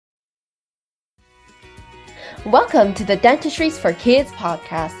Welcome to the Dentistries for Kids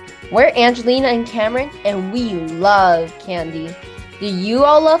podcast. We're Angelina and Cameron, and we love candy. Do you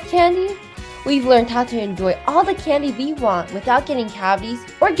all love candy? We've learned how to enjoy all the candy we want without getting cavities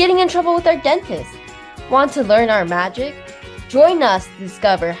or getting in trouble with our dentist. Want to learn our magic? Join us to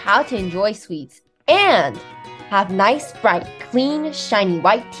discover how to enjoy sweets and have nice, bright, clean, shiny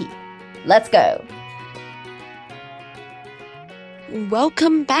white teeth. Let's go!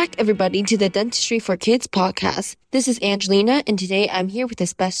 Welcome back, everybody, to the Dentistry for Kids podcast. This is Angelina, and today I'm here with a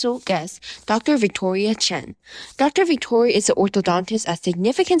special guest, Dr. Victoria Chen. Dr. Victoria is an orthodontist at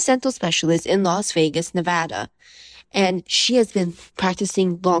Significant Dental Specialist in Las Vegas, Nevada, and she has been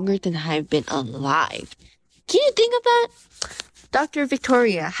practicing longer than I've been alive. Can you think of that? Dr.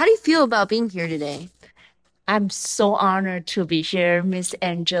 Victoria, how do you feel about being here today? I'm so honored to be here, Miss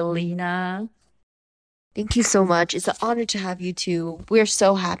Angelina. Thank you so much. It's an honor to have you too. We're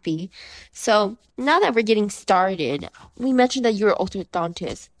so happy. So now that we're getting started, we mentioned that you're an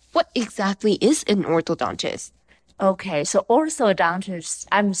orthodontist. What exactly is an orthodontist? Okay, so orthodontist,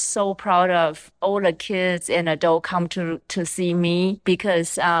 I'm so proud of all the kids and adults come to see me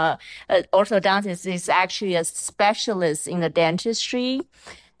because orthodontist is actually a specialist in the dentistry.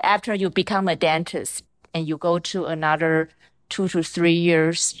 After you become a dentist and you go to another 2 to 3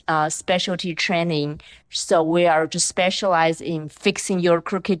 years specialty training. So we are just specialized in fixing your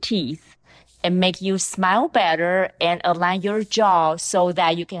crooked teeth and make you smile better and align your jaw so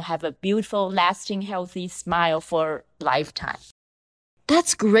that you can have a beautiful, lasting, healthy smile for lifetime.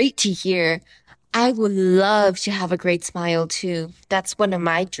 That's great to hear. I would love to have a great smile too. That's one of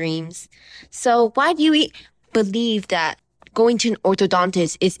my dreams. So why do you believe that going to an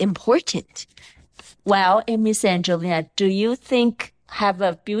orthodontist is important? Well, and Miss Angelina, do you think have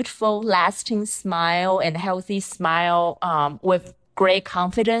a beautiful, lasting smile and healthy smile with great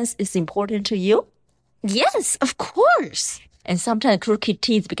confidence is important to you? Yes, of course. And sometimes crooked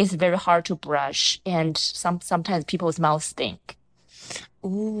teeth because it's very hard to brush, and sometimes people's mouths stink.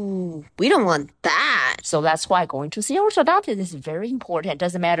 Ooh, we don't want that. So that's why going to see an orthodontist is very important. It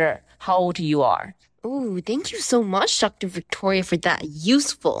doesn't matter how old you are. Ooh, thank you so much, Dr. Victoria, for that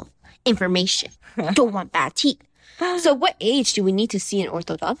useful information. Don't want bad teeth. So what age do we need to see an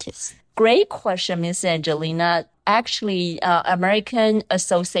orthodontist? Great question, Miss Angelina. Actually, American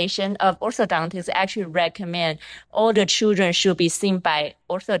Association of Orthodontists actually recommend all the children should be seen by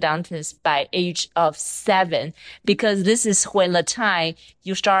orthodontists by age of 7, because this is when the time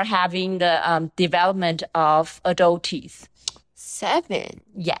you start having the development of adult teeth. 7?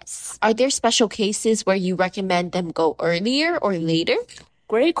 Yes. Are there special cases where you recommend them go earlier or later?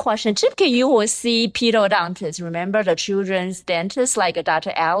 Great question. Typically, you will see pedodontists. Remember the children's dentist, like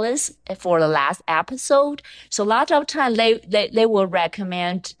Dr. Alice for the last episode. So a lot of time they will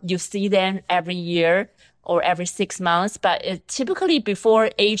recommend you see them every year or every 6 months. But typically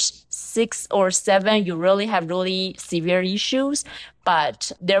before age 6 or 7, you really have really severe issues.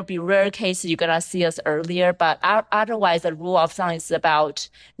 But there'll be rare cases you're gonna see us earlier. But otherwise, the rule of thumb is about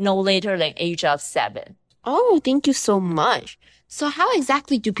no later than age of 7. Oh, thank you so much. So how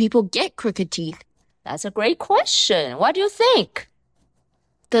exactly do people get crooked teeth? That's a great question. What do you think?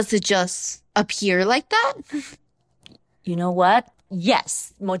 Does it just appear like that? You know what?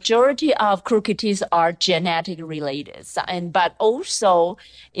 Yes, majority of crooked teeth are genetic related. But also,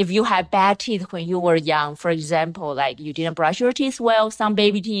 if you have bad teeth when you were young, for example, like you didn't brush your teeth well, some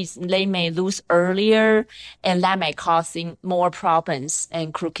baby teeth, they may lose earlier, and that may causing more problems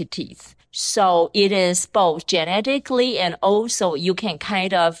and crooked teeth. So it is both genetically and also you can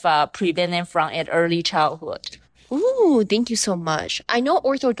kind of prevent them from at early childhood. Ooh, thank you so much. I know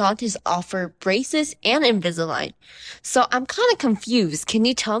orthodontists offer braces and Invisalign. So I'm kind of confused. Can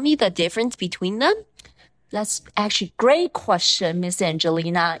you tell me the difference between them? That's actually great question, Miss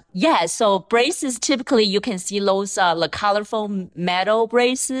Angelina. Yeah, so braces, typically you can see those the colorful metal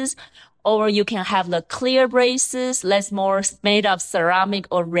braces, or you can have the clear braces that's more made of ceramic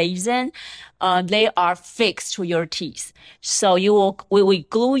or resin. They are fixed to your teeth. So we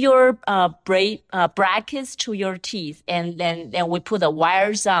glue your brackets to your teeth, and then we put the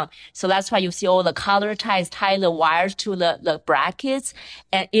wires on. So that's why you see all the color ties tie the wires to the brackets,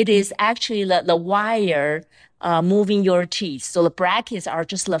 and it is actually the wire moving your teeth. So the brackets are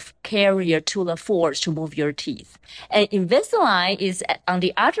just the carrier to the force to move your teeth. And Invisalign is, on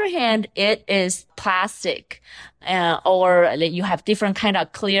the other hand, it is plastic, or you have different kind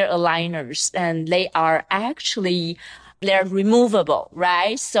of clear aligners, and they are actually they're removable,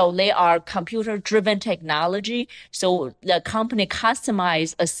 right? So they are computer-driven technology. So the company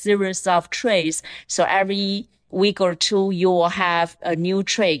customized a series of trays. So every week or two, you will have a new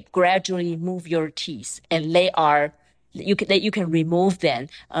tray gradually move your teeth, and you can remove them.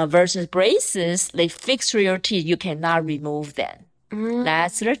 Versus braces, they fix your teeth, you cannot remove them.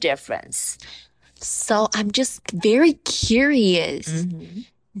 That's the difference. So I'm just very curious.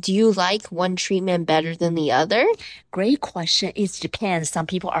 Do you like one treatment better than the other? Great question. It depends. Some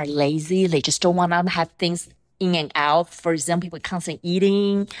people are lazy. They just don't want to have things in and out. For example, people constantly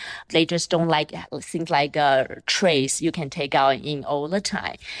eating. They just don't like things like trays you can take out and in all the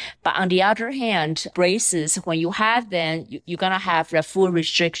time. But on the other hand, braces, when you have them, you're going to have the full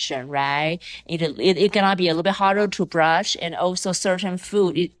restriction, right? It's going to be a little bit harder to brush, and also certain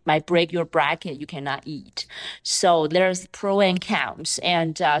food, it might break your bracket. You cannot eat. So there's pro and cons.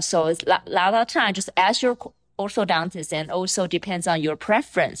 And so it's a lot of time, just ask your orthodontist, and also depends on your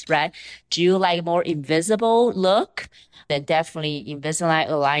preference, right? Do you like more invisible look? Then definitely Invisalign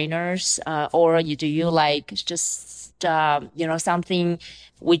aligners, or do you like just something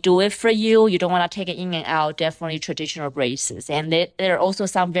we do it for you? You don't want to take it in and out. Definitely traditional braces, and there are also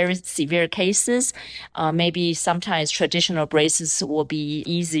some very severe cases. Maybe sometimes traditional braces will be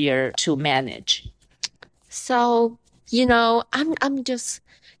easier to manage. So I'm just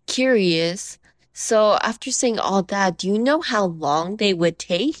curious. So after saying all that, do you know how long they would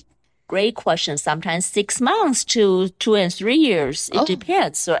take? Great question. Sometimes 6 months to 2 and 3 years. It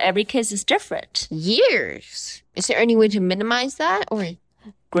depends. So every case is different. Years? Is there any way to minimize that? Or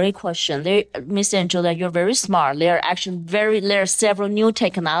Great question. Miss Angela, you're very smart. There are several new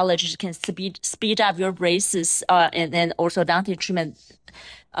technologies that can speed up your braces, and then orthodontic treatment,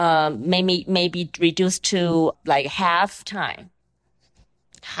 maybe reduced to like half time.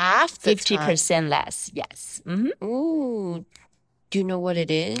 Half the 50% less, yes. Ooh, do you know what it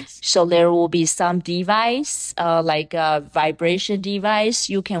is? So there will be some device, like a vibration device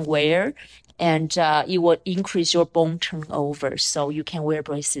you can wear, and it will increase your bone turnover, so you can wear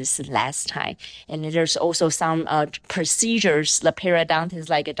braces less time. And there's also some procedures the periodontist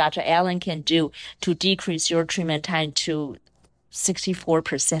like Dr. Allen can do to decrease your treatment time to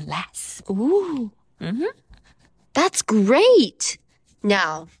 64% less. Ooh, that's great.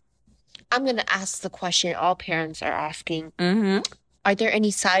 Now, I'm going to ask the question all parents are asking. Are there any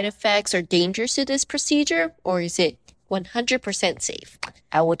side effects or dangers to this procedure, or is it 100% safe?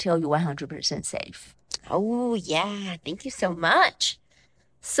 I will tell you 100% safe. Oh, yeah. Thank you so much.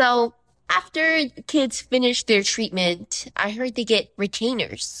 So, after kids finish their treatment, I heard they get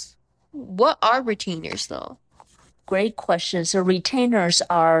retainers. What are retainers, though? Great question. So retainers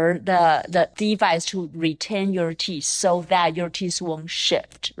are the device to retain your teeth so that your teeth won't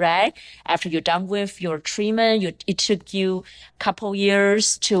shift, right? After you're done with your treatment, it took you a couple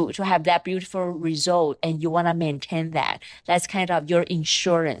years to have that beautiful result, and you want to maintain that. That's kind of your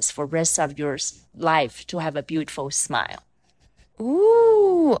insurance for rest of your life to have a beautiful smile.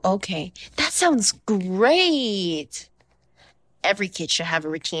 Ooh, okay. That sounds great. Every kid should have a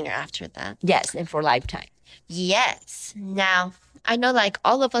retainer after that. Yes, and for lifetime. Yes. Now, I know like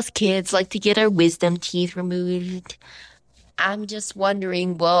all of us kids like to get our wisdom teeth removed. I'm just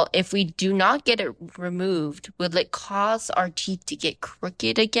wondering, well, if we do not get it removed, will it cause our teeth to get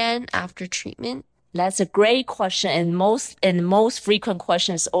crooked again after treatment? That's a great question, and most frequent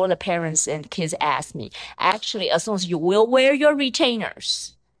questions all the parents and kids ask me. Actually, as long as you will wear your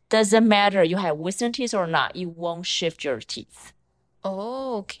retainers, doesn't matter you have wisdom teeth or not, it won't shift your teeth.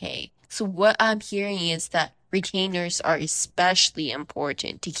 Oh, okay. So what I'm hearing is that retainers are especially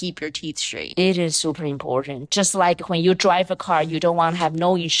important to keep your teeth straight. It is super important. Just like when you drive a car, you don't want to have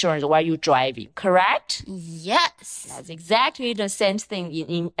no insurance while you're driving, correct? Yes. That's exactly the same thing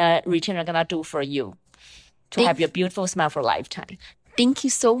in retainer gonna do for you to have your beautiful smile for a lifetime. Thank you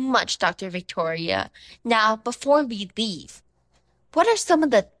so much, Dr. Victoria. Now, before we leave, what are some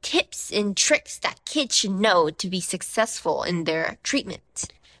of the tips and tricks that kids should know to be successful in their treatment?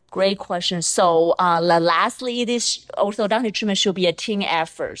 Great question. So, lastly, this orthodontic treatment should be a team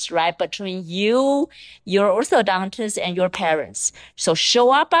effort, right? Between you, your orthodontist, and your parents. So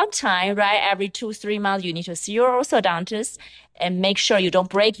show up on time, right? Every 2-3 months, you need to see your orthodontist and make sure you don't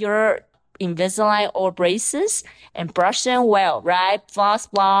break your Invisalign or braces, and brush them well, right?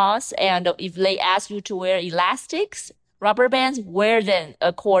 Floss. And if they ask you to wear elastics, rubber bands, wear them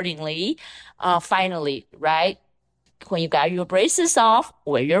accordingly. Finally, right? When you got your braces off,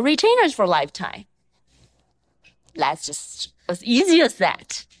 wear your retainers for lifetime. That's just as easy as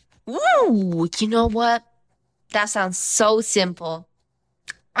that. Ooh, you know what? That sounds so simple.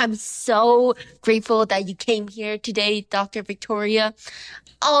 I'm so grateful that you came here today, Dr. Victoria.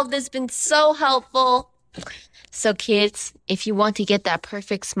 All of this has been so helpful. So kids, if you want to get that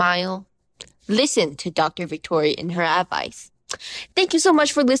perfect smile, Listen to Dr. Victoria and her advice. Thank you so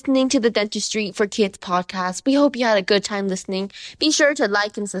much for listening to the Dentistry for Kids podcast. We hope you had a good time listening. Be sure to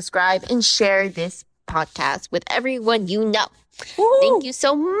like and subscribe and share this podcast with everyone you know. Woo! Thank you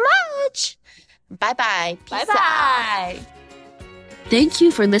so much. Bye-bye. Peace out. Bye-bye. Thank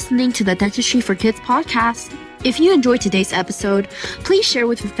you for listening to the Dentistry for Kids podcast. If you enjoyed today's episode, please share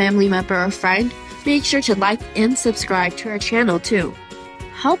with a family member or friend. Make sure to like and subscribe to our channel too.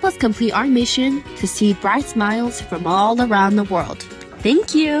 Help us complete our mission to see bright smiles from all around the world.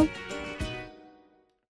 Thank you.